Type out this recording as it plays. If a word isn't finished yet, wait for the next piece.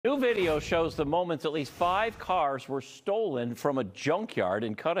New video shows the moments at least 5 cars were stolen from a junkyard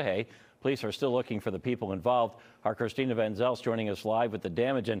in Cudahy. Police are still looking for the people involved. Our Christina Van Zelst joining us live with the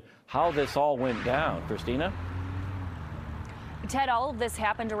damage and how this all went down. Christina? Ted, all of this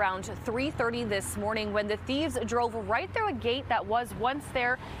happened around 3:30 this morning when the thieves drove right through a gate that was once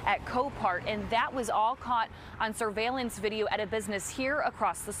there at Copart, and that was all caught on surveillance video at a business here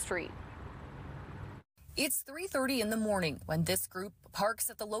across the street. It's 3:30 in the morning when this group parks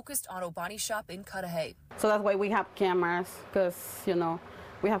at the Locust Auto Body Shop in Cudahy. So that's why we have cameras, because,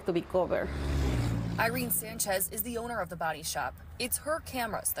 we have to be covered. Irene Sanchez is the owner of the body shop. It's her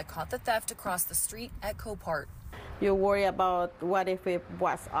cameras that caught the theft across the street at Copart. You worry about what if it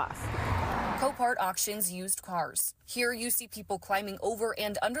was us. Copart auctions used cars. Here you see people climbing over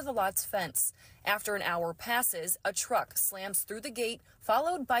and under the lot's fence. After an hour passes, a truck slams through the gate,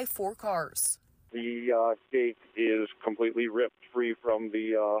 followed by 4 cars. The gate is completely ripped free from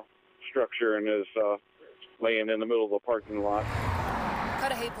the structure and is laying in the middle of the parking lot.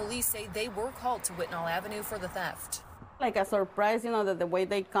 Cudahy police say they were called to Whitnall Avenue for the theft. Like a surprise, that the way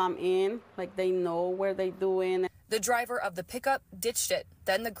they come in, like they know where they're doing. The driver of the pickup ditched it.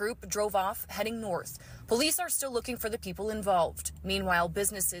 Then the group drove off, heading north. Police are still looking for the people involved. Meanwhile,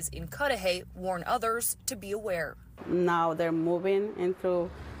 businesses in Cudahy warn others to be aware. Now they're moving into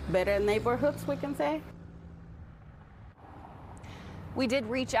better neighborhoods, we can say. We did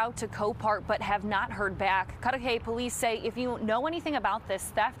reach out to Copart but have not heard back. Cudahy police say if you know anything about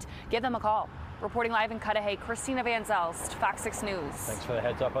this theft, give them a call. Reporting live in Cudahy, Christina Van Zelst, FOX6 News. Thanks for the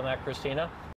heads up on that, Christina.